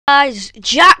Guys,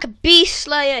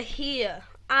 jackbeastslayer here,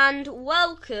 and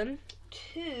welcome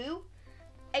to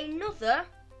another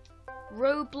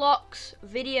Roblox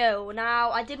video.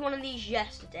 Now, I did one of these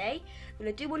yesterday. I'm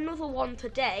going to do another one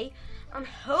today, and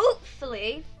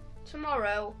hopefully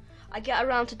tomorrow I get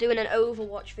around to doing an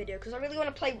Overwatch video, because I really want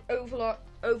to play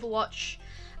Overwatch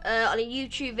on a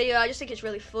YouTube video. I just think it's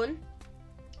really fun.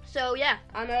 So yeah,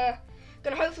 I'm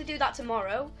going to hopefully do that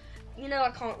tomorrow. You know,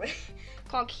 I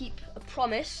can't keep a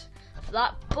promise for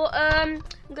that, but I'm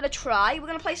gonna try. We're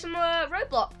gonna play some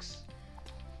Roblox.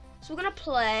 So we're gonna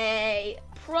play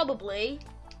probably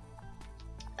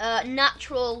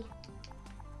natural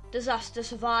disaster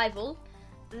survival.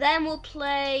 Then we'll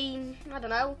play, I don't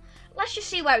know. Let's just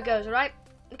see where it goes, alright?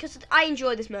 Because I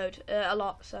enjoy this mode a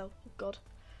lot. So good.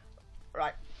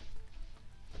 Right.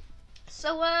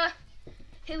 So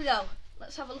here we go.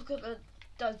 Let's have a look at the.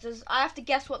 I have to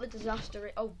guess what the disaster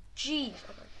is. Oh, jeez.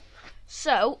 Okay.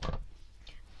 So,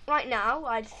 right now,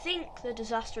 I think the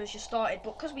disaster has just started,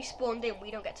 but because we spawned in, we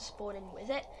don't get to spawn in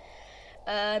with it.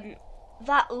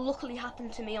 That luckily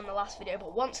happened to me on the last video,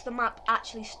 but once the map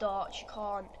actually starts, you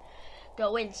can't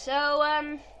go in. So,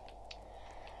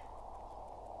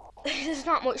 there's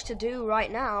not much to do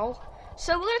right now.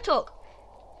 So, we're going to talk.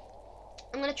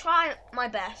 I'm going to try my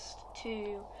best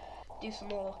to do some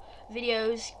more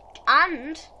videos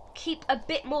and keep a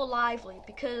bit more lively,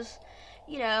 because,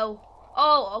 you know,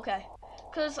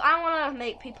 because I want to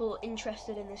make people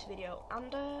interested in this video,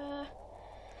 and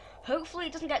hopefully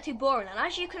it doesn't get too boring. And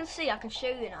as you can see, I can show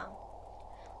you now.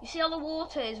 You see how the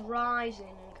water is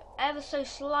rising ever so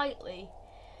slightly,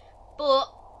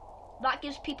 but that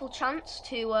gives people chance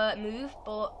to move.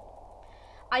 But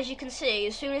as you can see,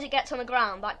 as soon as it gets on the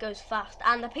ground, that goes fast,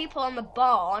 and the people on the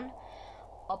barn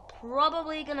are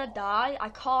probably gonna die. I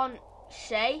can't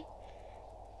say,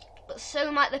 but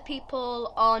so might the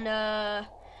people on the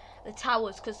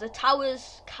towers, because the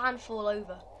towers can fall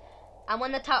over. And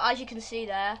when the tower, as you can see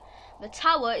there, the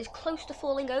tower is close to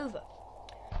falling over.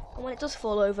 And when it does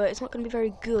fall over, it's not going to be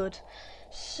very good.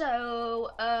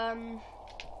 So I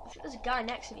think there's a guy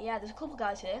next to me. Yeah, there's a couple of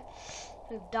guys here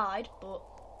who've died, but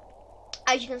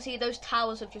as you can see, those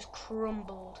towers have just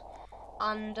crumbled.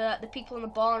 And the people in the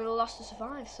barn are the last to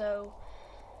survive. So,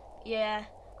 yeah,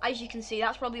 as you can see,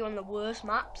 that's probably one of the worst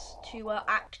maps to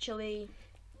actually.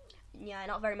 Yeah,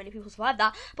 not very many people survive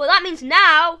that. But that means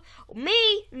now,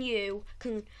 me and you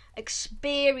can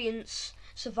experience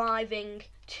surviving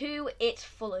to its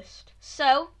fullest.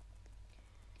 So,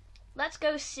 let's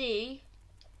go see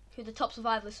who the top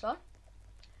survivalists are.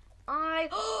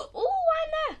 Oh,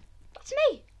 I'm there. That's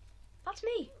me. That's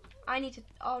me. I need to.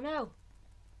 Oh no.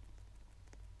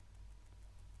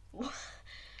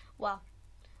 Well,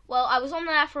 I was on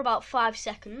there for about 5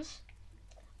 seconds.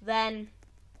 Then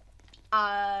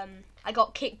I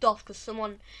got kicked off because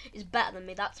someone is better than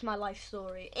me. That's my life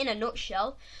story in a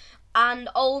nutshell. And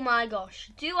oh my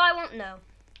gosh, do I want? No,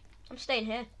 I'm staying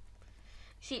here.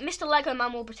 See, Mr. Lego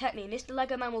Man will protect me. Mr.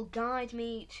 Lego Man will guide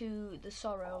me to the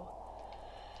sorrow.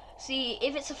 See,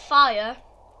 if it's a fire,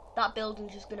 that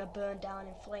building's just gonna burn down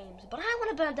in flames. But I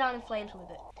want to burn down in flames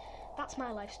with it. That's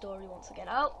my life story once again.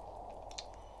 Oh,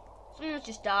 someone's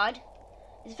just died.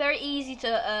 It's very easy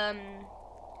to,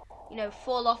 you know,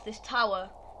 fall off this tower,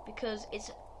 because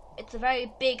it's a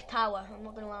very big tower, I'm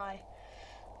not gonna lie.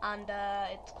 And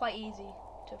it's quite easy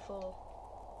to fall.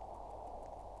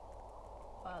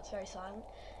 Wow, it's very silent.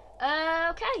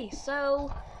 Okay,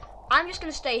 so I'm just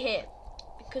gonna stay here,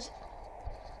 because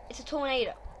it's a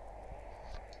tornado.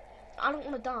 I don't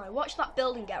want to die. Watch that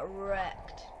building get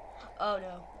wrecked. Oh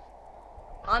no.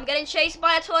 I'm getting chased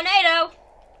by a tornado.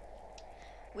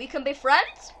 We can be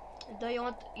friends. Do you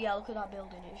want? Yeah, look at that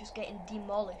building. It's just getting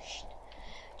demolished.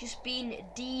 Just being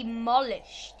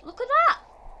demolished. Look at that.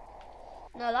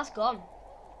 No, that's gone.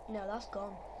 No, that's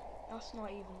gone. That's not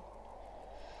even.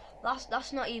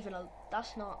 That's not even a.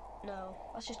 That's not. No.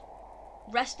 That's just.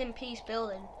 Rest in peace,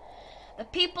 building. The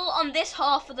people on this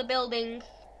half of the building,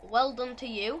 well done to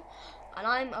you. And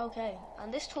I'm okay.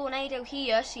 And this tornado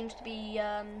here seems to be.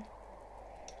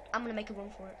 I'm gonna make a run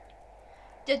for it.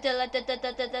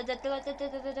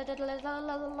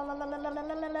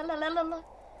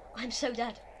 I'm so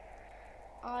dead.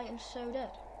 I am so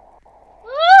dead.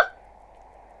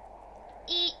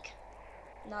 Eek.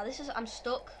 Now this is. I'm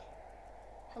stuck.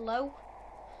 Hello,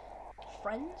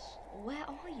 friends. Where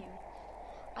are you?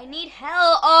 I need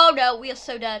help. Oh no, we are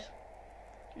so dead.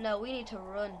 No, we need to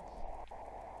run.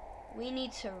 We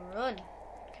need to run.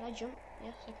 Can I jump?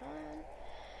 Yes, I can.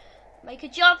 Make a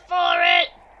jump for it.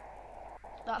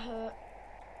 That hurt.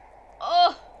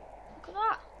 Oh, look at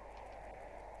that.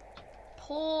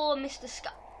 Poor Mr.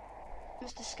 Sky.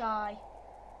 Mr. Sky.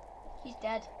 He's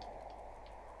dead.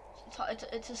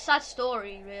 It's a sad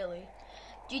story, really.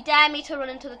 Do you dare me to run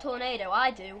into the tornado?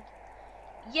 I do.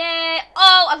 Yeah.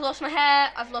 Oh, I've lost my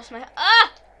hair. I've lost my hair.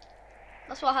 Ah!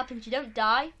 That's what happens. You don't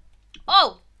die.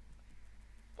 Oh!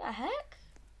 The heck?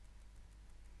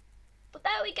 But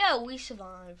there we go. We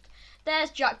survived.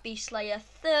 There's jackbeastslayer.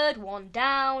 Third one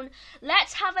down.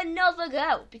 Let's have another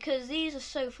go, because these are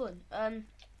so fun.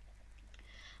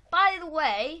 By the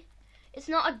way, it's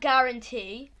not a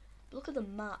guarantee. Look at the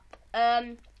map.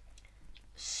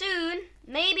 Soon,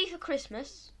 maybe for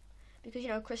Christmas, because you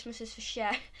know Christmas is for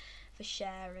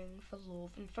sharing, for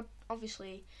love, and for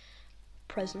obviously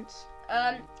presents.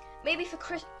 Maybe for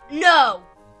No.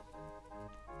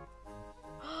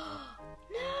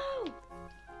 No.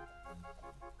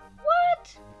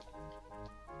 What?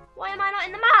 Why am I not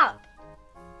in the map?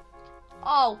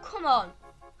 Oh, come on.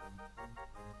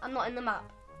 I'm not in the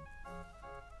map.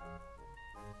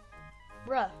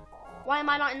 Bruh, why am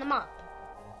I not in the map?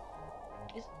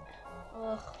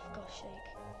 Oh, for God's sake.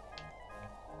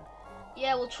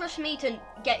 Yeah, well, trust me to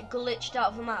get glitched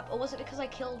out of the map. Or was it because I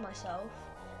killed myself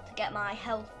to get my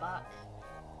health back?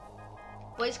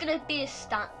 Well, it's gonna be a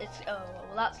oh,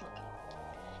 well, that's lucky.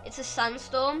 It's a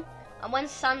sandstorm, and when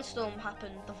sandstorm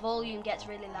happens, the volume gets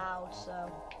really loud,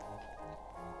 so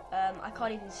I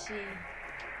can't even see.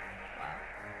 Wow,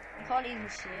 I can't even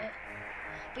see it.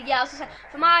 But yeah, I was gonna say,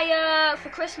 for my for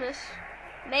Christmas,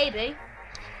 maybe.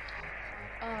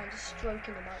 Oh, I'm just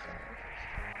stroking the mic.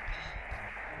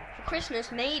 For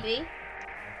Christmas, maybe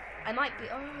I might be.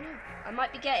 Oh no, I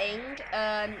might be getting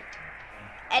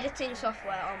editing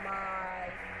software on my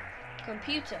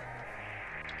computer,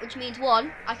 which means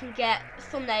one, I can get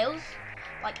thumbnails.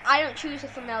 Like, I don't choose the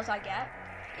thumbnails I get,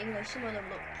 even though some of them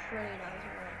look pretty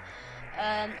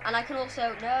nice. And I can also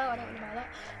I don't want to buy that.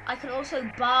 I can also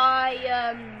buy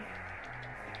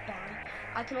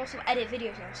I can also edit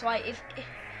videos now. So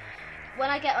when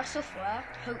I get a software,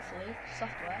 hopefully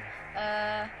software,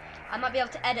 I might be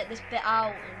able to edit this bit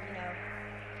out, and you know.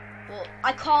 But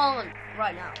I can't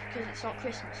right now because it's not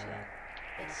Christmas yet.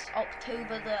 It's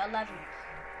October the 11th,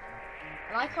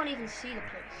 and I can't even see the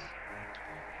place.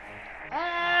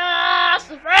 That's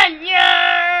the friend,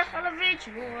 yeah,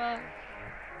 individual.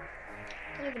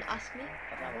 Don't even ask me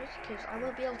what that was, because I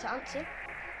won't be able to answer.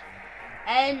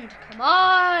 End, come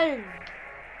on.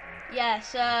 Yeah,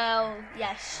 so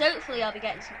yes, hopefully I'll be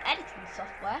getting some editing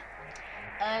software.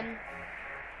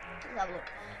 Let's have a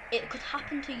look. It could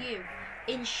happen to you.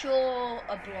 Insure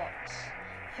a blocks.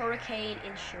 Hurricane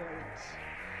insurance.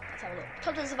 Let's have a look.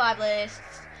 Top 10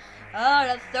 survivalists. Oh,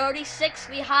 at 36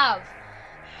 we have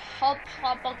Hop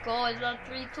goes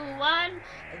 3, 2, 1.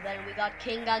 And then we got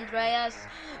King Andreas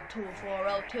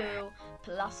 2402.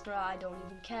 Plastra, I don't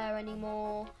even care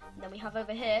anymore. And then we have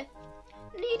over here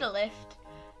Need a lift.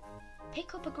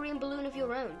 Pick up a green balloon of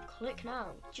your own. Click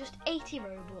now. Just 80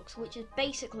 Robux, which is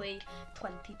basically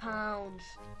 £20.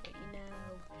 But you know,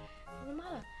 doesn't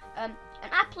matter. An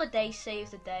apple a day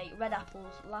saves the day. Red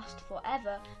apples last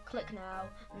forever. Click now.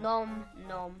 Nom,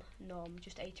 nom, nom.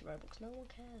 Just 80 Robux. No one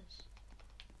cares.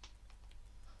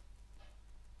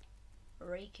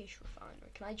 Rakish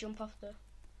refinery. Can I jump off the...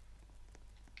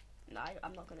 No,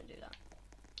 I'm not going to do that.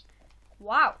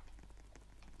 Wow.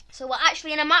 So we're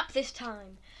actually in a map this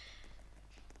time.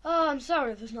 Oh, I'm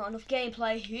sorry if there's not enough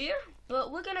gameplay here,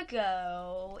 but we're gonna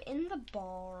go in the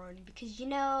barn because you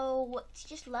know it's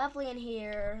just lovely in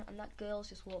here. And that girl's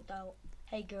just walked out.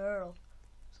 Hey girl,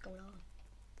 what's going on?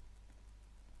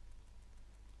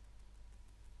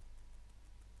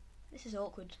 This is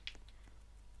awkward.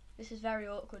 This is very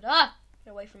awkward. Ah! Get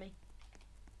away from me.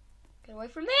 Get away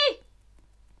from me!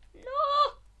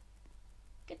 No!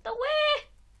 Get away!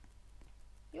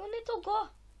 You need to go.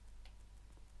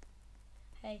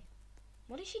 Hey,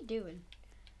 what is she doing?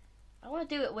 I want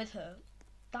to do it with her.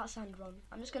 That sand run.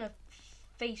 I'm just gonna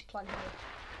face plant her.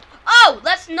 Oh,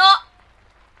 let's not.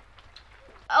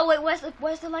 Oh wait, where's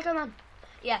the Lego man?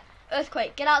 Yeah,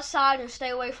 earthquake. Get outside and stay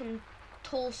away from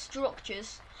tall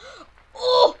structures.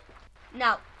 Oh,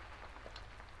 now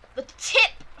the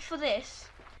tip for this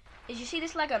is you see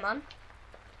this Lego man.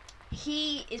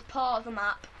 He is part of the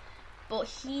map, but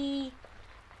he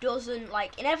doesn't,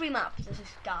 like, in every map there's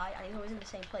this guy and he's always in the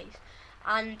same place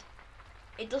and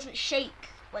it doesn't shake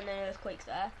when an earthquake's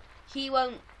there. We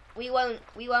won't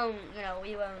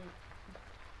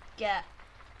get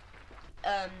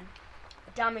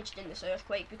damaged in this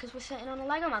earthquake because we're sitting on a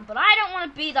Lego man. But I don't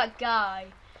want to be that guy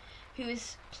who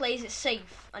plays it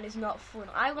safe and is not fun.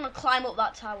 I want to climb up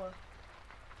that tower.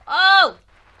 Oh,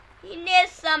 he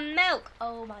needs some milk.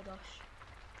 Oh my gosh,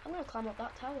 I'm gonna climb up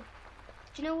that tower.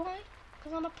 Do you know why?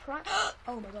 Because I'm a prank.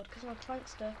 Oh my god, because I'm a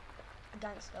prankster. A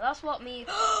gangster. That's what me.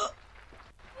 Oh.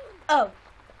 Oh.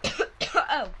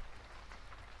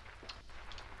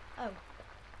 Oh.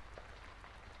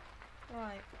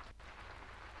 Right.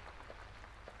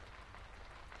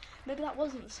 Maybe that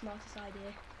wasn't the smartest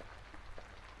idea.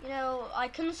 You know, I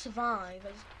can survive,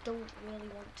 I just don't really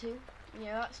want to.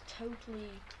 Yeah, that's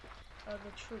totally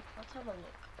the truth. Let's have a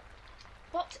look.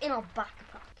 What's in our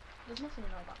backpack? There's nothing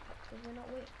in our backpack because we're not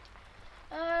weird.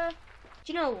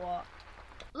 Do you know what?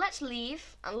 Let's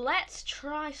leave and let's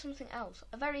try something else.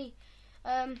 A very,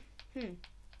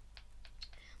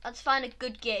 Let's find a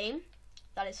good game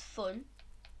that is fun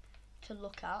to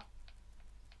look at.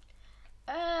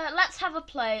 Let's have a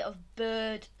play of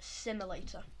Bird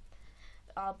Simulator.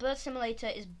 Bird Simulator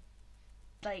is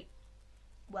like,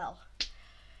 well,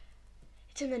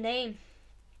 it's in the name.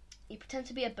 You pretend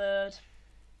to be a bird.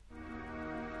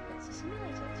 It's a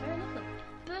simulator. It's very lovely.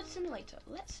 Bird Simulator.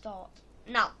 Let's start.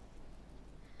 Now,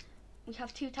 we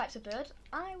have two types of bird.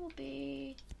 I will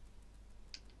be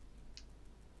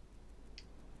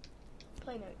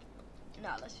play mode.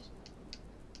 No, let's just.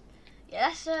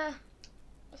 Yeah,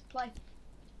 let's play.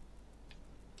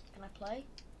 Can I play?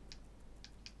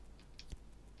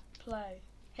 Play.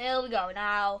 Here we go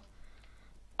now.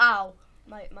 Ow,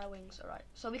 my wings. All right.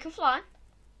 So we can fly.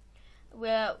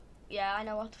 Yeah, I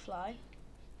know how to fly.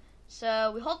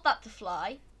 So we hold that to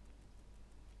fly.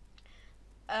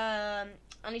 And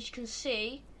as you can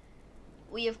see,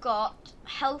 we have got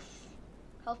health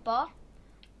bar.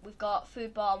 We've got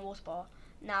food bar and water bar.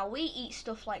 Now we eat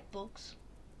stuff like bugs,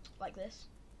 like this.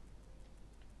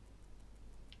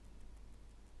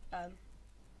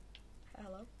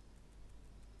 Hello.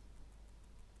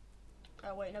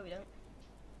 Oh wait, no we don't.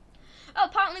 Oh,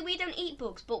 apparently we don't eat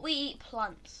bugs, but we eat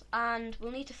plants, and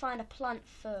we'll need to find a plant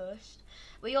first.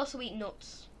 We also eat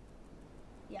nuts.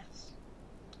 Yes.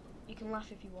 You can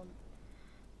laugh if you want.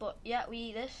 But yeah, we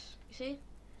eat this, you see?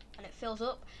 And it fills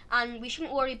up. And we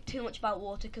shouldn't worry too much about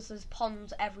water because there's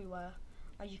ponds everywhere,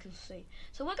 as you can see.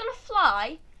 So we're going to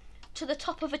fly to the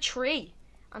top of a tree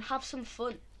and have some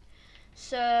fun.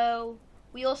 So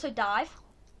we also dive,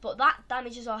 but that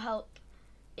damages our health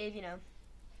if, you know,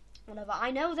 whatever.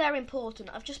 I know they're important.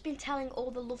 I've just been telling all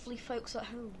the lovely folks at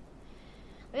home.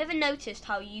 Have you ever noticed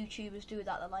how YouTubers do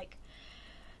that? They're like,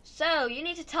 so you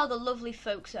need to tell the lovely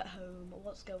folks at home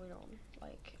what's going on.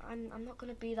 Like, I'm not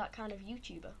gonna be that kind of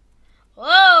YouTuber.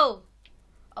 Whoa!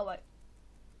 Oh wait.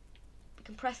 We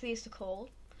can press these to call.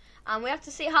 And we have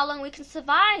to see how long we can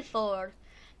survive for.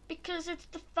 Because it's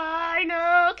the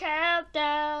final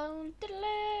countdown.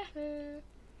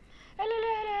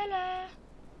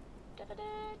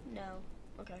 No.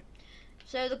 Okay.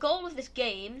 So the goal of this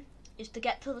game is to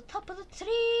get to the top of the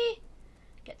tree.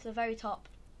 Get to the very top.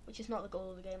 Which is not the goal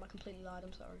of the game. I completely lied.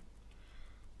 I'm sorry.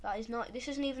 That is not. This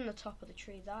isn't even the top of the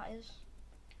tree. That is.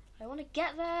 I want to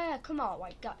get there. Come on,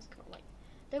 like guys. Come on, like.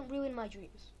 Don't ruin my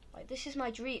dreams. Like, this is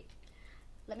my dream.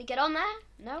 Let me get on there.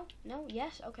 No. No.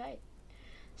 Yes. Okay.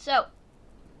 So,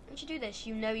 once you do this,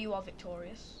 you know you are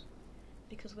victorious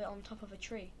because we're on top of a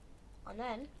tree, and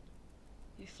then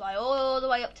you fly all the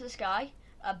way up to the sky,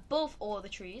 above all the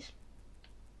trees.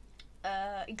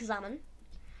 Examine.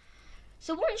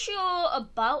 So once you're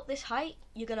about this height,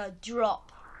 you're gonna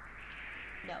drop.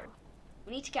 No,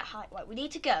 we need to get high. Right, we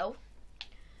need to go.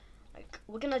 Like,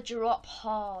 we're gonna drop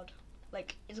hard.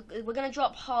 Like, we're gonna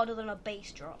drop harder than a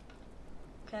base drop.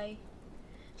 Okay.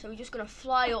 So we're just gonna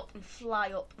fly up and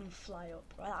fly up and fly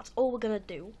up. Right, that's all we're gonna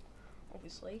do,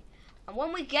 obviously. And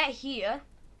when we get here,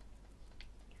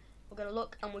 we're gonna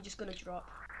look and we're just gonna drop.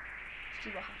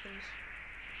 See what happens.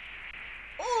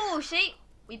 Oh, see,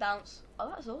 we bounce. Oh,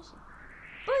 that's awesome.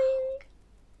 Boing,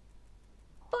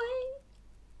 boing,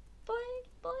 boing,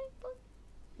 boing, boing.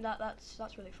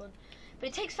 That's really fun, but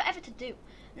it takes forever to do.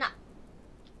 Now,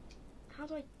 how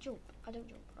do I jump? I don't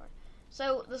jump. Right.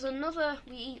 So there's another.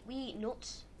 We eat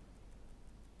nuts.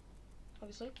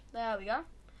 Obviously, there we go.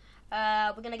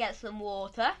 We're gonna get some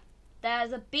water.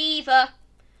 There's a beaver,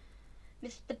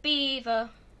 Mr. Beaver.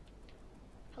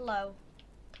 Hello.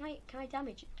 Can I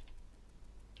damage you?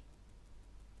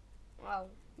 Wow.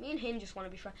 Me and him just want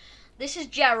to be friends. This is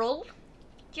Gerald.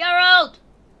 Gerald!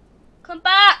 Come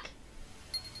back!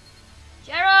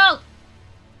 Gerald!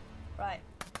 Right.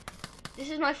 This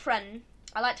is my friend.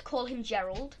 I like to call him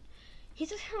Gerald.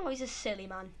 He's a silly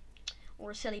man.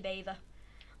 Or a silly beaver.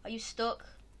 Are you stuck? Do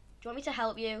you want me to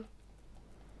help you?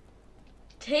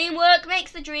 Teamwork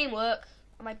makes the dream work.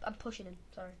 I'm pushing him,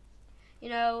 sorry. You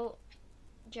know,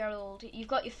 Gerald, you've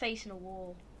got your face in a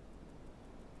wall.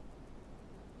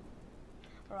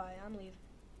 Alright, I'm leaving.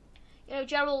 You know,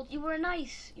 Gerald, you're a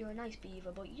nice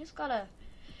beaver, but you just gotta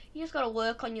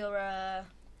work on your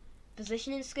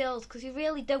positioning skills, because you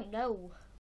really don't know.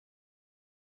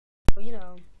 But you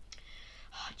know,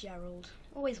 Gerald,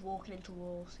 always walking into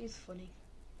walls. He's funny.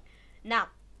 Now,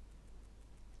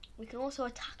 we can also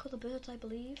attack other birds, I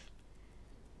believe.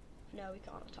 No, we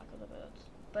can't attack other birds,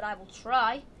 but I will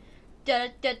try. Da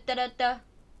da da da da.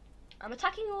 I'm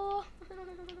attacking all.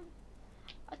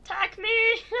 Attack me!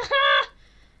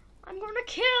 I'm gonna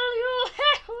kill you!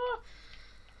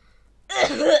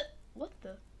 What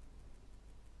the?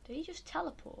 Did he just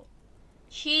teleport?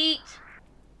 Cheat!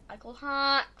 I call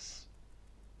hacks.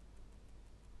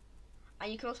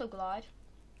 And you can also glide.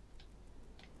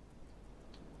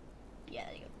 Yeah,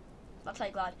 there you go. That's how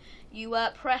you glide. You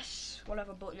press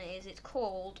whatever button it is. It's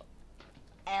called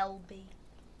LB.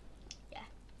 Yeah.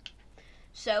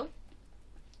 So,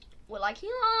 we're like,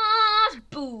 yes!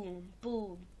 Boom,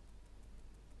 boom.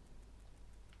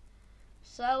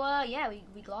 So, yeah,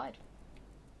 we glide.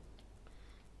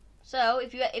 So,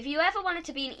 if you ever wanted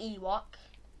to be an Ewok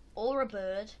or a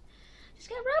bird, just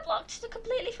get Roblox. It's a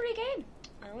completely free game.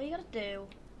 And all you gotta do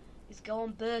is go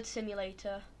on Bird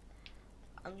Simulator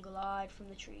and glide from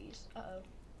the trees. Uh-oh.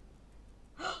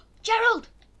 Gerald!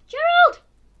 Gerald!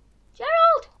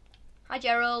 Gerald! Hi,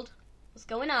 Gerald. What's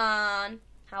going on?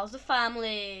 How's the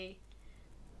family?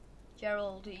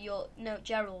 Gerald,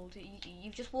 Gerald,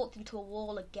 you've just walked into a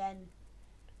wall again.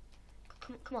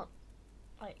 Come on.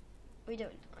 Alright, what are you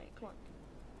doing? Alright, come on.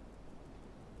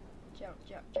 Gerald.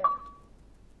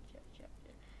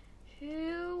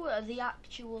 Who the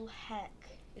actual heck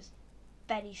is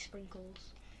Benny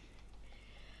Sprinkles?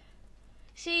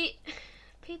 See,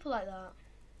 people like that,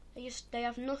 they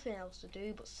have nothing else to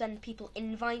do but send people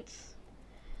invites.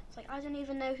 It's like, I don't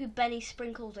even know who Benny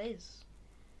Sprinkles is.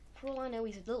 For all I know,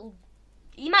 he's a little...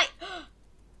 He might...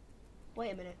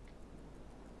 Wait a minute.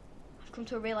 I've come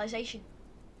to a realisation.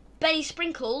 Benny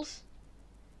Sprinkles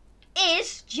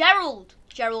is Gerald.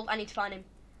 Gerald, I need to find him.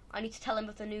 I need to tell him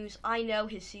of the news. I know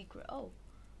his secret. Oh.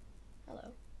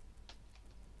 Hello.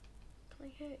 Can I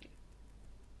hear you?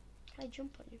 Can I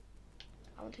jump on you?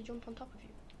 I want to jump on top of you.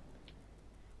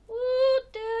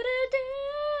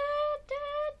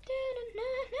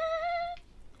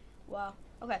 Wow.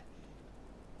 Okay.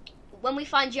 When we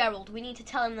find Gerald, we need to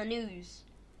tell him the news.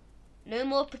 No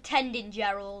more pretending,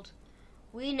 Gerald.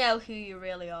 We know who you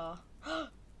really are.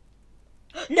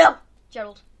 No!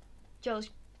 Gerald.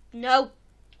 No!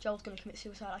 Gerald's gonna commit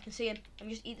suicide. I can see him. Let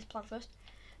me just eat this plant first.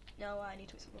 No, I need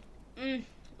to eat some more.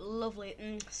 Lovely.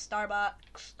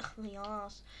 Starbucks.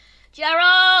 Yes.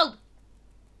 Gerald!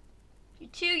 You're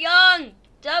too young.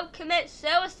 Don't commit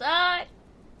suicide.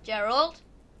 Gerald?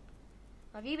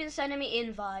 Have you been sending me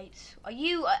invites? Are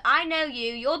you... I know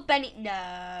you. You're Benny...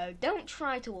 No. Don't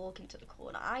try to walk into the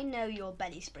corner. I know you're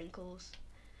Benny Sprinkles.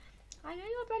 I know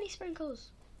you're Benny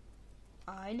Sprinkles.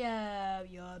 I know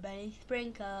you're Benny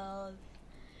Sprinkles.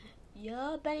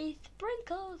 You're Benny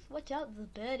Sprinkles. Watch out, the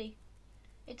birdie.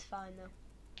 It's fine, though.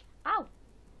 Ow.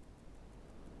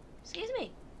 Excuse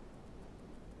me.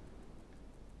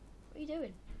 What are you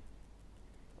doing?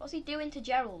 What's he doing to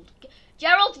Gerald?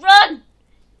 Gerald, run!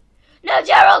 No,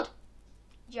 Gerald!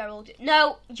 Gerald,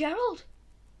 no! Gerald!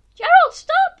 Gerald,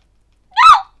 stop!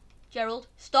 No! Gerald,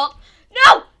 stop!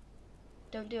 No!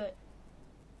 Don't do it.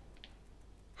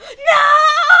 No!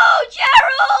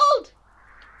 Gerald!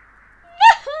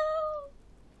 No!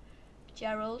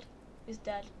 Gerald is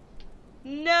dead.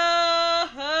 No!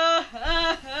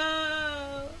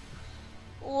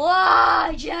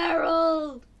 Why,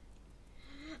 Gerald?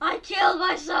 I killed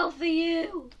myself for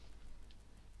you!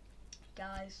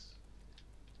 Guys,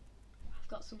 I've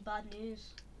got some bad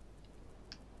news.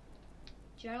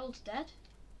 Gerald's dead.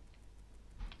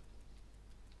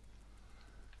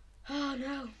 Oh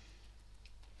no.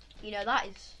 You know, that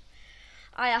is...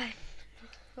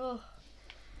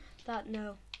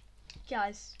 no.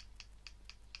 Guys,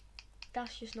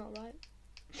 that's just not right.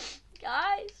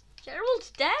 Guys, Gerald's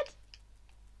dead.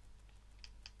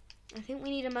 I think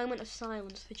we need a moment of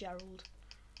silence for Gerald.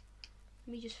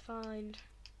 Let me just find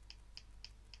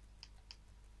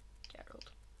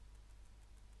Gerald.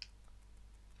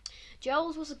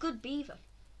 Gerald was a good beaver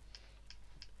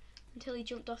until he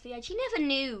jumped off the edge. He never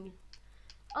knew.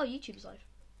 Oh, YouTube's live.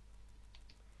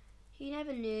 He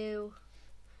never knew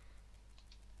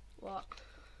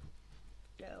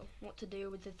what to do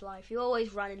with his life. He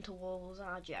always ran into walls.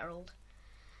 Ah, Gerald.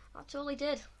 That's all he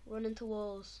did. Run into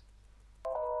walls.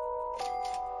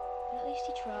 At least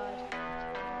he tried.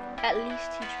 At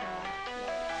least he tried.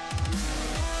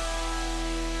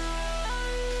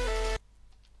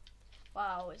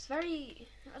 Wow, it's very...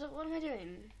 what am I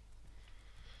doing?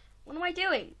 What am I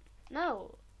doing?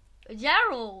 No.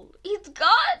 Gerald, he's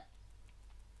gone.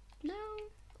 No,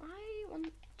 I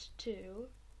want to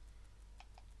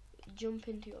jump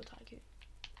into your tycoon.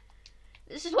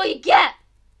 This is what you get.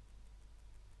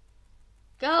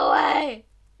 Go away.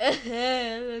 I'm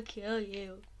gonna kill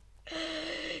you.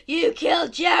 You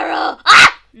killed Gerald.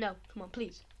 Ah! No, come on,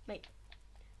 please, mate.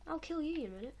 I'll kill you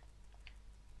in a minute.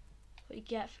 What you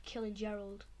get for killing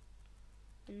Gerald.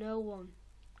 No one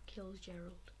kills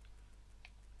Gerald.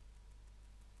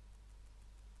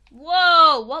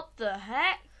 Whoa, what the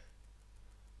heck?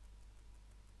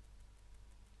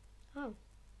 Oh.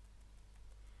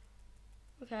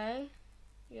 Okay.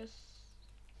 Yes.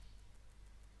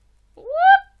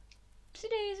 Whoopsie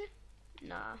daisy.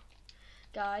 Nah.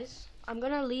 Guys, I'm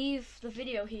gonna leave the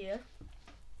video here.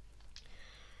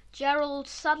 Gerald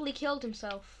sadly killed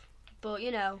himself, but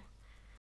you know,